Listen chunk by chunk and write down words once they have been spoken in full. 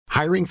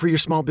Hiring for your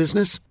small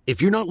business?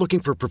 If you're not looking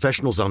for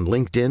professionals on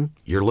LinkedIn,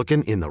 you're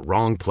looking in the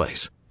wrong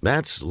place.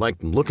 That's like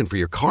looking for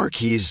your car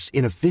keys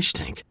in a fish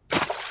tank.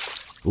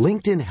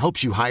 LinkedIn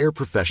helps you hire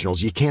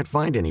professionals you can't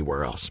find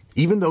anywhere else,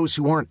 even those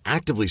who aren't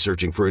actively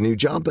searching for a new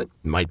job but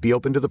might be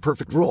open to the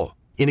perfect role.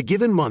 In a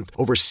given month,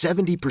 over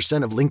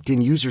 70% of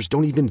LinkedIn users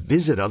don't even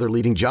visit other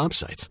leading job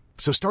sites.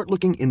 So start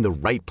looking in the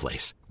right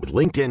place. With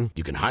LinkedIn,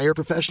 you can hire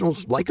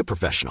professionals like a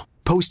professional.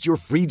 Post your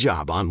free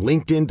job on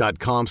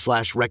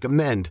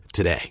linkedin.com/recommend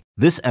today.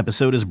 This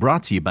episode is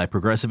brought to you by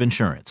Progressive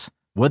Insurance.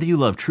 Whether you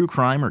love true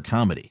crime or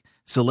comedy,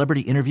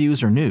 celebrity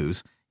interviews or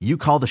news, you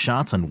call the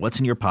shots on what's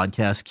in your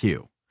podcast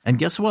queue. And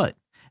guess what?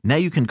 Now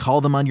you can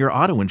call them on your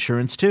auto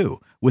insurance too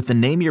with the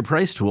Name Your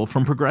Price tool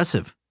from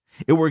Progressive.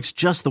 It works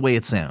just the way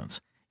it sounds.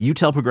 You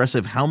tell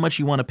Progressive how much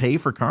you want to pay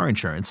for car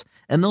insurance,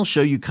 and they'll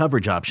show you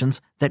coverage options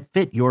that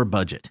fit your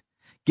budget.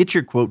 Get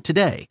your quote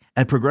today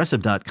at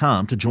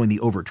Progressive.com to join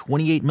the over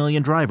 28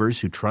 million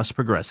drivers who trust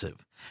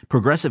Progressive.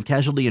 Progressive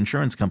Casualty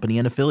Insurance Company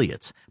and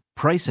Affiliates.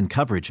 Price and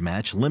coverage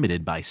match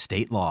limited by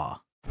state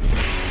law.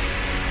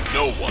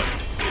 No one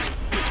is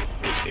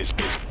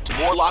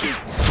more locked in.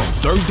 From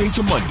Thursday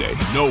to Monday,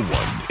 no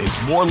one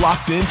is more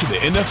locked into the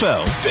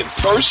NFL than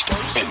First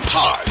and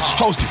Pod.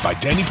 Hosted by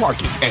Danny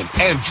Parkins and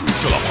Andrew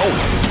Filippone.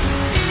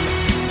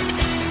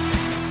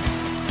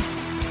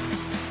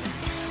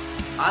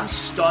 I'm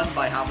stunned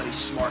by how many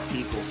smart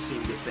people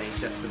seem to think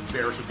that the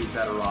Bears would be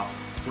better off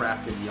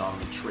drafting Young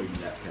and trading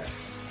that pick.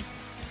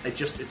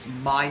 It's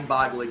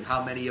mind-boggling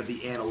how many of the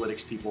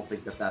analytics people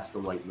think that that's the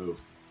right move.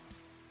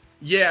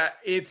 Yeah,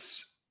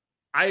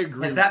 I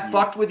agree. Has that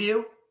fucked with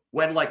you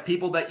when like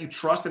people that you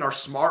trust and are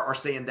smart are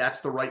saying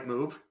that's the right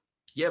move?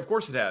 Yeah, of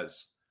course it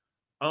has.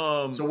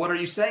 So what are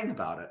you saying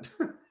about it?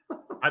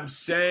 I'm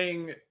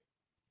saying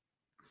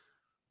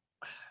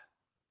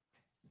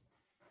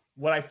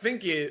what I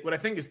think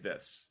is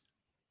this.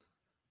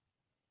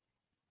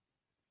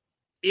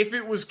 If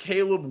it was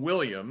Caleb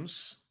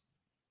Williams,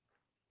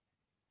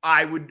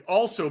 I would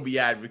also be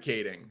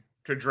advocating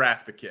to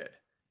draft the kid.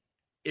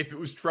 If it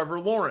was Trevor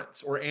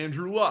Lawrence or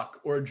Andrew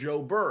Luck or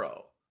Joe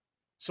Burrow.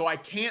 So I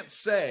can't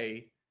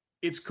say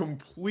it's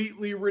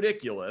completely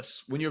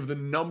ridiculous when you have the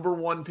number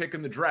one pick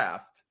in the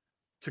draft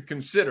to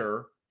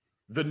consider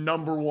the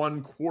number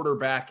one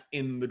quarterback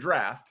in the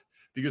draft,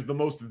 because the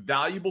most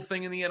valuable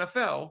thing in the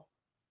NFL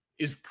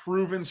is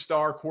proven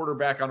star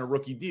quarterback on a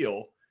rookie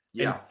deal.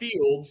 Yeah. And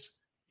Fields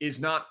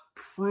is not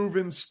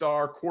proven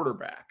star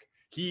quarterback.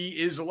 He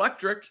is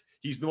electric.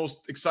 He's the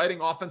most exciting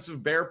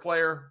offensive Bear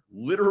player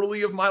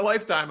literally of my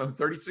lifetime. I'm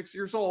 36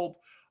 years old.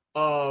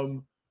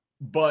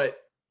 But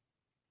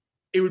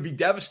it would be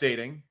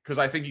devastating because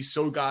I think he's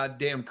so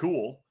goddamn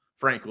cool,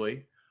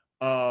 frankly.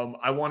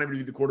 I want him to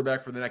be the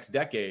quarterback for the next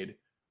decade.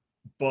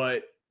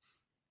 But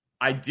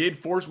I did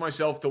force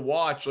myself to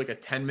watch like a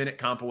 10-minute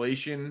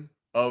compilation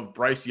of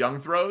Bryce Young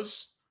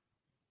throws.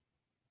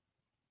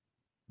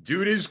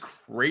 Dude is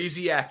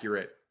crazy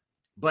accurate.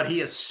 But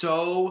he is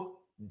so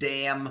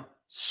damn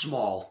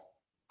small.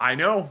 I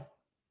know.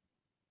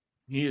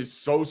 He is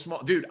so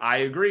small. Dude, I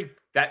agree.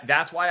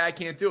 That's why I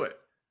can't do it.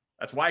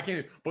 That's why I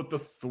can't. But the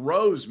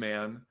throws,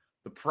 man,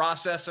 the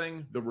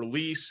processing, the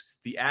release,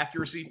 the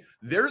accuracy.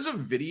 There's a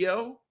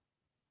video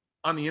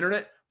on the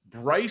internet,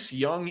 Bryce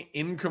Young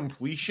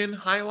incompletion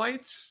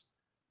highlights.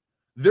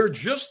 They're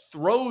just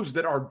throws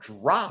that are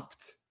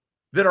dropped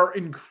that are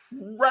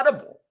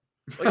incredible.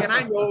 Like, and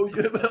I know,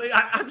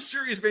 I'm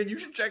serious, man. You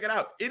should check it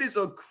out. It is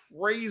a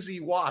crazy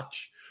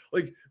watch.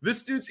 Like,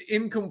 this dude's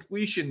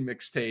incompletion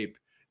mixtape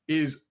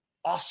is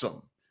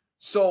awesome.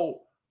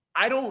 So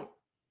I don't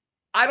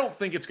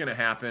think it's going to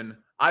happen.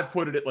 I've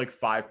put it at like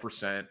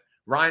 5%.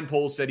 Ryan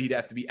Poles said he'd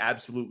have to be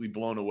absolutely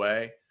blown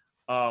away.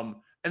 And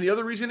the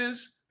other reason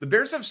is the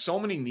Bears have so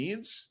many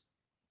needs.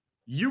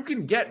 You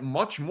can get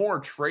much more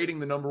trading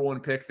the number one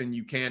pick than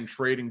you can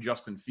trading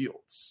Justin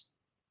Fields.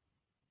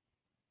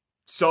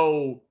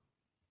 So,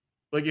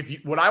 like,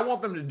 what I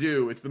want them to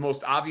do, it's the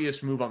most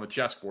obvious move on the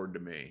chessboard to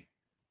me.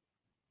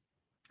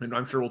 And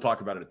I'm sure we'll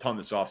talk about it a ton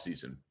this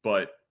offseason,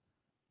 but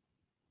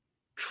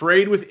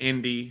trade with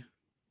Indy,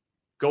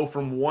 go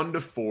from 1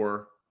 to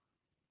 4,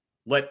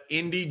 let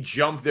Indy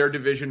jump their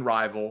division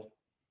rival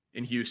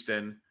in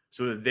Houston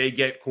so that they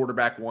get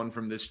quarterback 1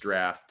 from this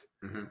draft,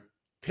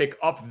 pick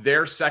up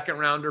their second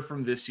rounder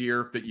from this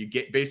year that you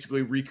get,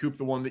 basically recoup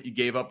the one that you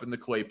gave up in the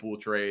Claypool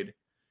trade,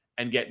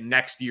 and get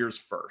next year's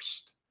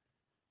first.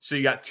 So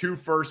you got 2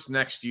 firsts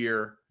next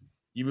year.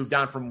 You move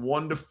down from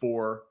 1 to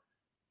 4.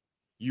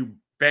 You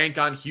bank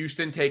on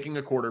Houston taking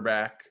a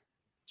quarterback.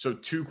 So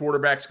 2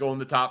 quarterbacks go in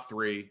the top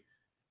 3,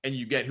 and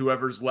you get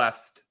whoever's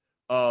left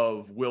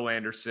of Will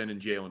Anderson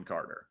and Jalen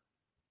Carter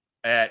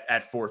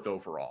at 4th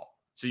overall.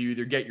 So you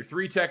either get your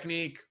 3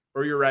 technique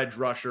or your edge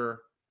rusher.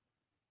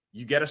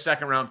 You get a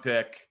second-round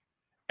pick,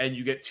 and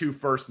you get 2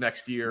 firsts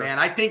next year. Man,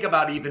 I think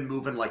about even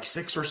moving like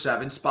 6 or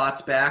 7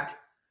 spots back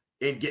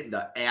and getting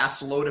an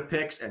ass load of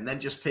picks, and then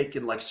just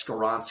taking like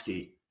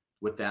Skoronski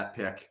with that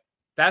pick.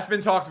 That's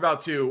been talked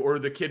about too, or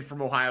the kid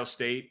from Ohio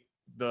State,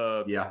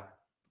 the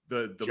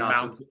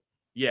Johnson.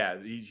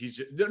 Yeah, he's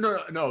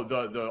no.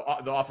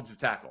 The offensive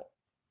tackle.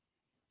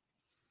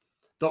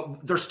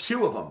 There's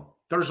two of them.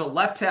 There's a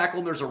left tackle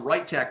and there's a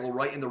right tackle,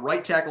 right? And the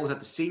right tackle was at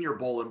the Senior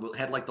Bowl and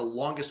had like the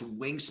longest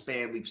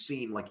wingspan we've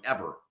seen like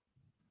ever.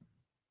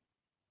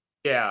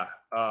 Yeah.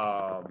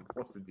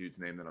 What's the dude's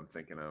name that I'm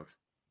thinking of?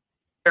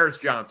 Paris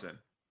Johnson.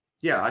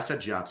 Yeah, I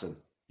said Johnson.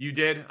 You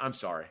did? I'm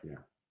sorry. Yeah.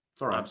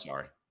 It's all right. I'm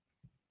sorry.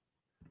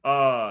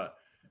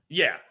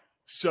 Yeah.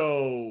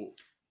 So,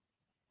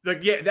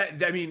 like, yeah,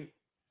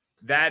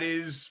 that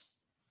is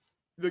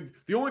the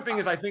only thing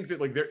is I think that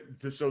like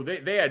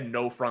they had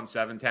no front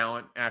seven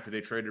talent after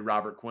they traded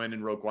Robert Quinn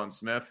and Roquan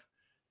Smith.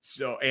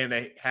 So, and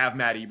they have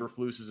Matt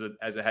Eberflus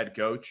as a head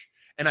coach.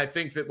 And I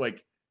think that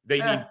like they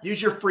need use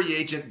your free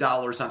agent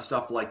dollars on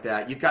stuff like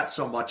that. You've got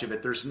so much of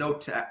it. There's no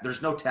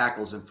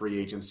tackles in free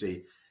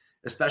agency,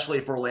 especially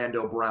if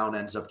Orlando Brown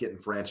ends up getting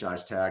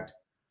franchise tagged.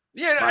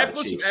 Yeah,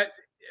 listen,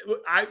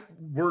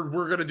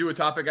 we're gonna do a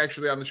topic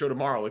actually on the show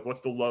tomorrow. Like,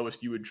 what's the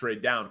lowest you would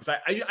trade down? Because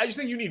I just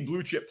think you need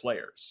blue chip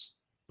players.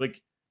 Like,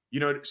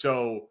 you know,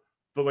 so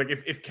but like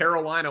if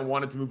Carolina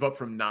wanted to move up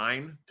from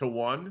 9 to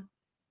 1,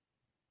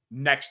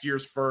 next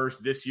year's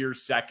first, this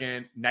year's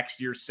second,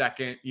 next year's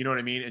second, you know what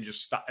I mean, and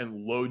just stop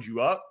and load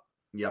you up.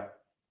 Yep,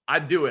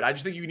 I'd do it. I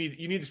just think you need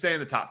to stay in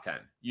the top 10.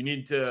 You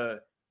need to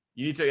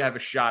have a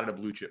shot at a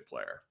blue chip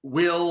player.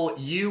 Will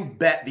you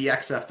bet the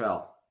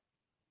XFL?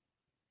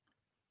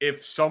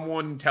 If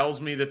someone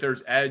tells me that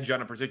there's edge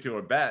on a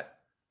particular bet,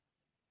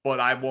 but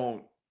I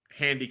won't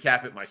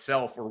handicap it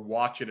myself or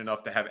watch it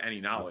enough to have any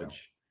knowledge. Okay.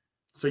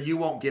 So you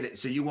won't get it.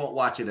 So you won't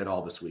watch it at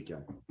all this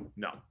weekend.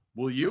 No.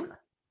 Will you? Okay.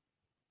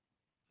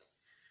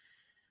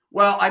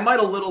 Well, I might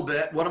a little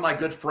bit. One of my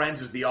good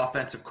friends is the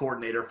offensive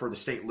coordinator for the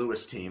St.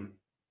 Louis team.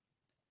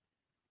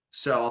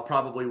 So I'll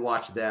probably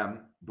watch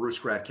them, Bruce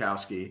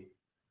Gradkowski.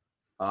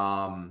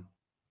 Hines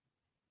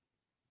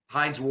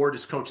Ward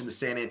is coaching the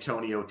San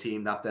Antonio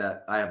team. Not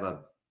that I have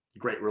a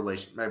great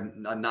relation. I have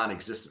a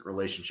non-existent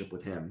relationship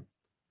with him.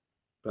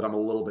 But I'm a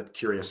little bit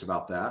curious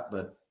about that.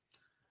 But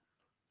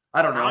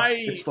I don't know.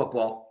 It's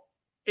football.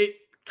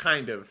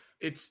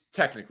 It's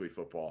technically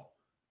football.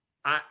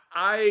 I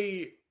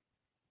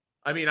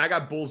mean, I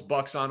got Bulls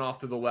Bucks on off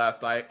to the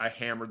left. I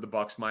hammered the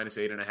Bucks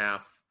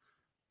 -8.5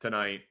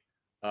 tonight.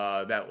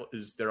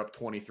 They're up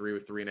 23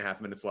 with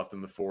 3.5 minutes left in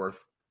the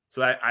fourth.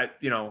 So I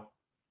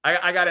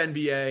got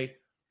NBA.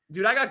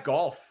 Dude, I got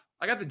golf.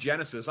 I got the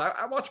Genesis.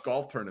 I watch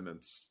golf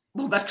tournaments.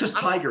 Well, that's because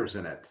Tiger's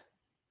in it.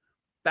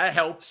 That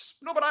helps.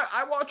 No, but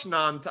I watch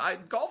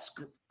golf's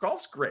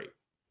great.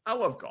 I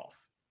love golf.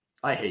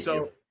 I hate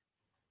you.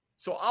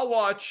 So I'll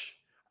watch.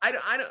 I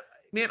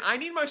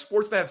need my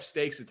sports to have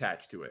stakes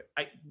attached to it.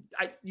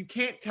 You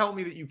can't tell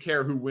me that you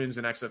care who wins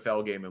an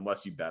XFL game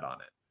unless you bet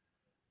on it.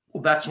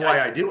 Well, that's why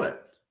I do it.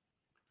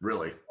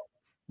 Really?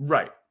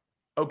 Right.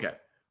 Okay.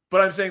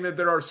 But I'm saying that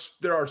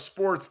there are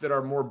sports that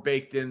are more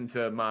baked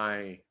into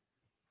my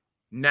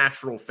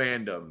natural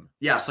fandom.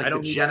 Yes, like the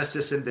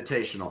Genesis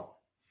Invitational.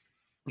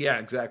 Yeah,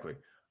 exactly.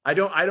 I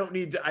don't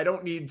need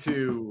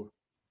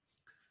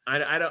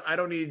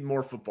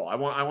more football. I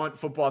want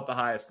football at the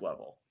highest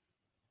level.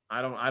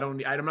 I'm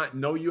not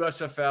no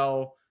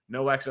USFL,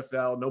 no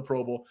XFL, no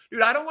Pro Bowl.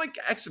 Dude, I don't like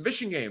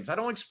exhibition games. I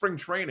don't like spring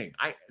training.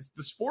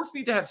 The sports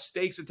need to have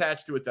stakes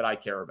attached to it that I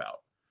care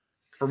about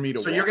for me to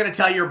watch. You're going to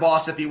tell your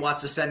boss if he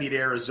wants to send you to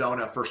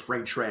Arizona for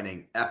spring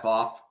training, F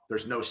off.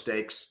 There's no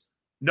stakes.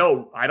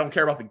 No, I don't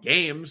care about the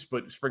games,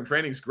 but spring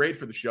training is great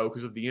for the show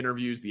because of the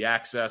interviews, the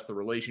access, the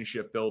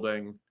relationship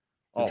building,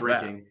 all the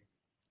drinking. That.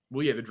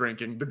 Well, yeah, the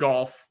drinking, the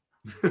golf.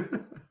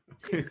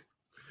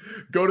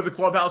 Go to the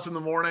clubhouse in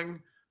the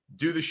morning,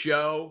 do the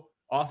show,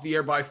 off the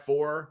air by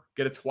 4,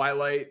 get a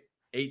Twilight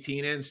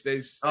 18 in,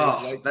 stays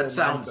light. That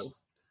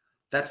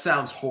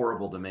sounds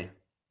horrible to me.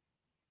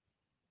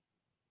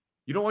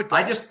 You don't like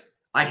golf?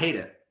 I hate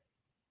it.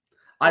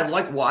 I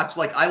like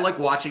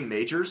watching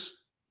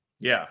majors.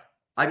 Yeah.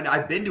 I mean,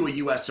 I've been to a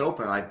US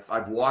Open.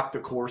 I've walked the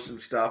course and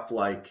stuff.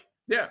 Like,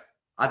 yeah.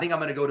 I think I'm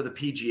going to go to the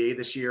PGA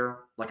this year.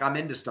 Like, I'm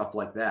into stuff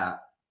like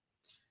that.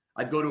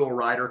 I'd go to a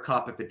Ryder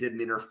Cup if it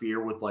didn't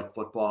interfere with like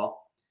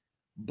football,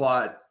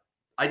 but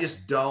I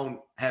just don't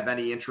have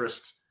any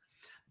interest.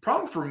 The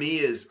problem for me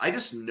is I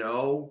just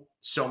know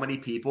so many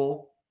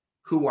people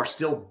who are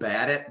still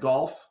bad at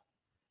golf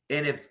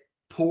and have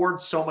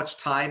poured so much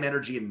time,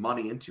 energy, and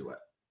money into it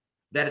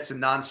that it's a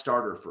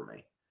non-starter for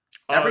me.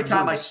 Every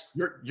time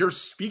you're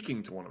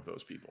speaking to one of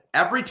those people.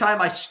 Every time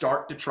I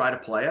start to try to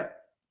play it,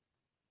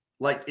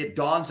 like it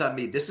dawns on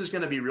me, this is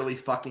going to be really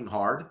fucking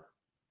hard.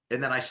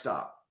 And then I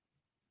stop.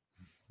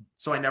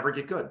 So I never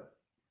get good.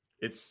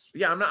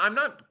 I'm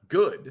not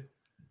good,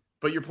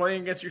 but you're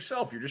playing against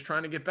yourself. You're just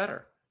trying to get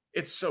better.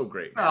 It's so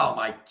great, man. Oh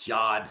my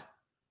God.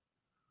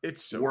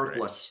 It's so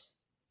worthless. Great.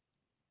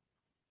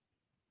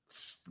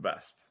 It's the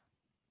best.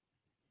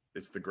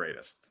 It's the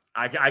greatest.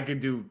 I could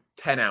do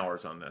 10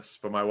 hours on this,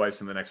 but my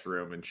wife's in the next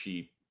room and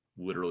she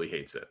literally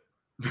hates it.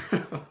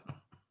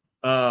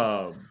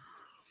 All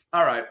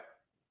right.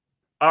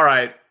 All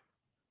right.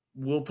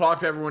 We'll talk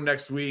to everyone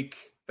next week.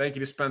 Thank you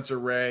to Spencer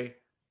Ray.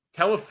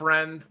 Tell a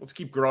friend. Let's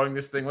keep growing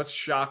this thing. Let's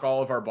shock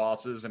all of our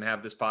bosses and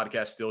have this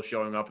podcast still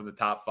showing up in the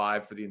top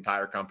 5 for the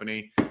entire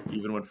company,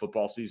 even when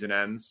football season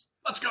ends.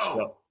 Let's go.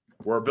 So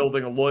we're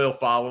building a loyal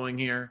following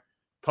here.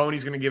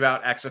 Pony's going to give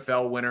out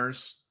XFL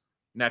winners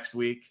next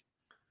week.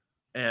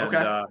 And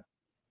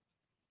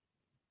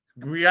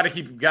we got to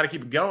keep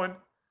it going.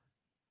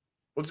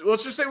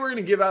 Let's just say we're going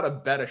to give out a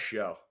bet a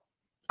show.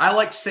 I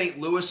like St.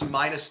 Louis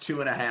minus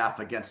 2.5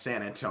 against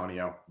San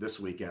Antonio this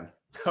weekend.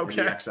 Okay.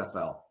 In the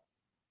XFL.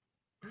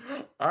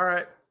 All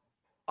right.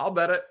 I'll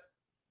bet it.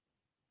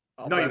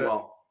 No,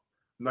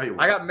 you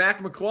won't. I got Mac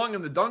McClung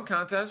in the dunk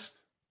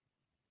contest.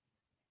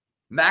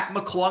 Mac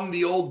McClung,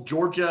 the old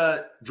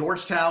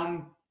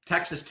Georgetown,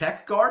 Texas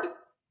Tech guard?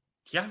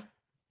 Yeah.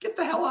 Get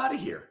the hell out of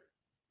here.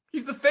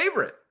 He's the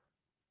favorite.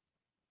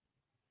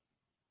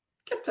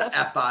 Get the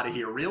F out of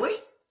here. Really?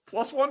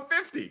 Plus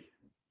 150.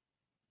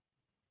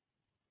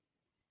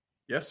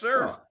 Yes,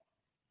 sir. Huh.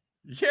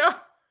 Yeah.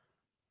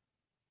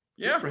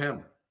 Good for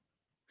him.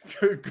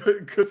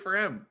 Good for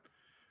him.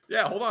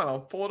 Yeah, hold on. I'll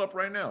pull it up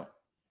right now.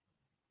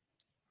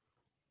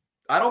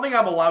 I don't think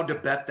I'm allowed to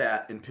bet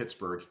that in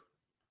Pittsburgh.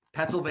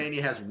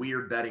 Pennsylvania has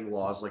weird betting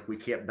laws. Like, we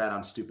can't bet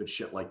on stupid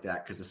shit like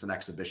that because it's an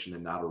exhibition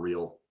and not a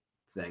real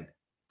thing.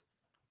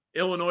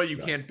 Illinois, you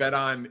can't bet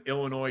on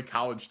Illinois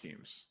college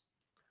teams.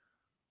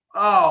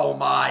 Oh,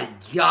 my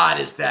God.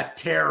 Is that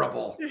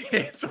terrible?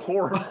 It's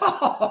horrible.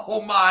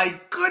 Oh, my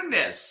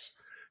goodness.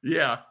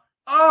 Yeah.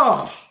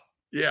 Oh.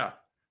 Yeah.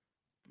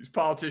 These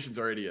politicians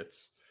are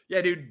idiots. Yeah,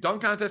 dude.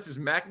 Dunk contest is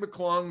Mac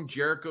McClung,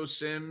 Jericho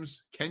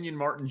Sims, Kenyon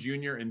Martin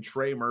Jr., and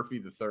Trey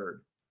Murphy III.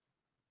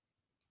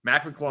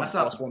 Mac McClung plus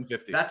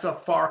 150. That's a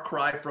far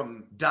cry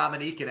from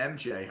Dominique and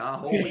MJ, huh?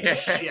 Holy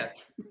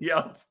shit.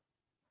 Yep.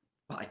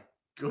 My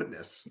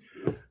goodness.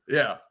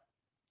 Yeah.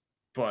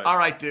 But all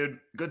right, dude.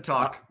 Good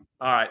talk.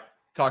 All right.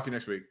 Talk to you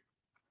next week.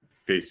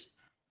 Peace.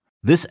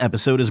 This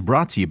episode is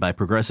brought to you by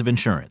Progressive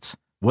Insurance.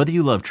 Whether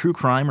you love true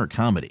crime or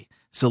comedy,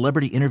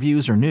 celebrity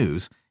interviews or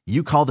news,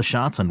 you call the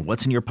shots on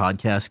what's in your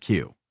podcast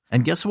queue.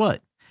 And guess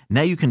what?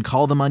 Now you can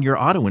call them on your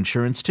auto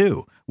insurance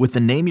too with the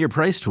Name Your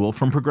Price tool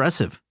from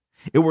Progressive.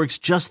 It works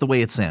just the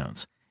way it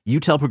sounds. You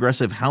tell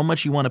Progressive how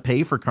much you want to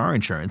pay for car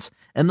insurance,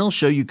 and they'll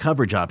show you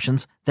coverage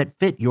options that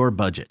fit your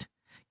budget.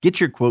 Get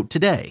your quote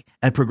today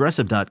at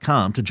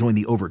Progressive.com to join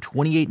the over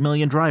 28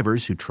 million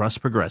drivers who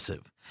trust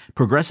Progressive.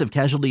 Progressive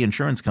Casualty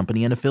Insurance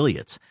Company and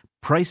Affiliates.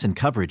 Price and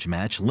coverage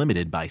match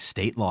limited by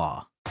state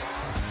law.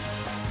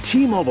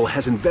 T-Mobile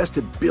has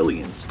invested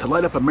billions to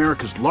light up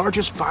America's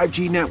largest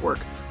 5G network,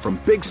 from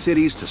big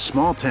cities to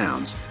small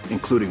towns,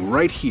 including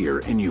right here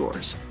in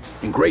yours.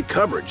 And great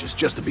coverage is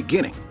just the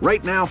beginning.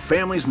 Right now,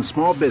 families and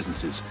small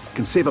businesses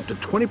can save up to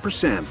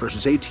 20%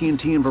 versus AT&T and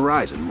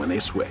Verizon when they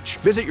switch.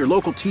 Visit your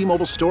local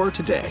T-Mobile store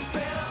today.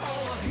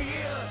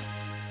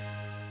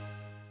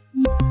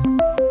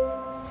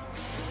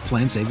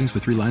 Plan savings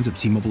with 3 lines of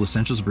T-Mobile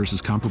Essentials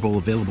versus comparable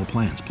available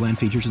plans. Plan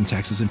features and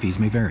taxes and fees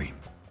may vary.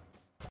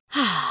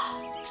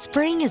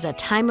 Spring is a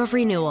time of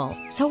renewal,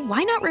 so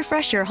why not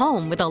refresh your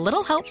home with a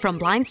little help from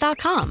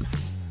Blinds.com?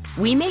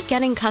 We make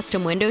getting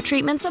custom window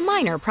treatments a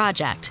minor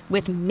project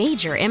with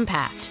major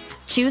impact.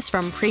 Choose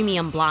from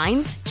premium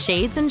blinds,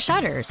 shades, and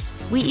shutters.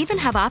 We even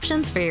have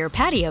options for your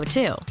patio,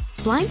 too.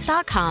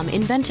 Blinds.com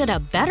invented a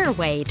better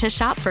way to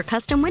shop for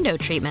custom window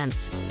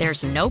treatments.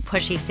 There's no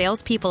pushy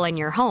salespeople in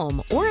your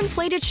home or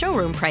inflated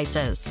showroom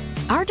prices.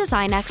 Our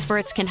design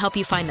experts can help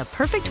you find the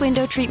perfect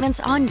window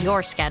treatments on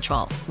your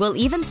schedule. We'll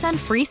even send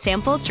free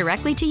samples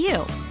directly to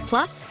you.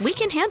 Plus, we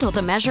can handle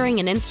the measuring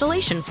and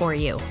installation for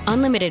you.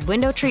 Unlimited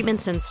window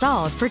treatments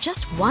installed for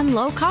just one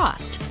low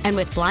cost. And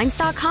with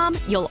Blinds.com,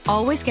 you'll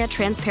always get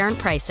transparent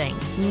pricing.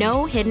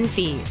 No hidden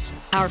fees.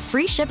 Our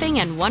free shipping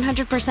and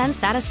 100%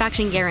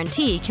 satisfaction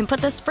guarantee can put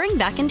the spring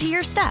back into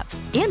your step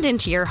and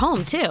into your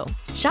home, too.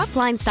 Shop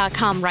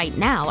Blinds.com right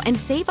now and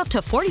save up to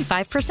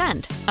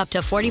 45%. Up to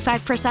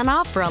 45%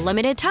 off for a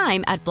limited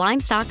time at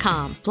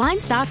Blinds.com.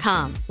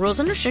 Blinds.com. Rules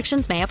and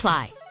restrictions may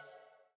apply.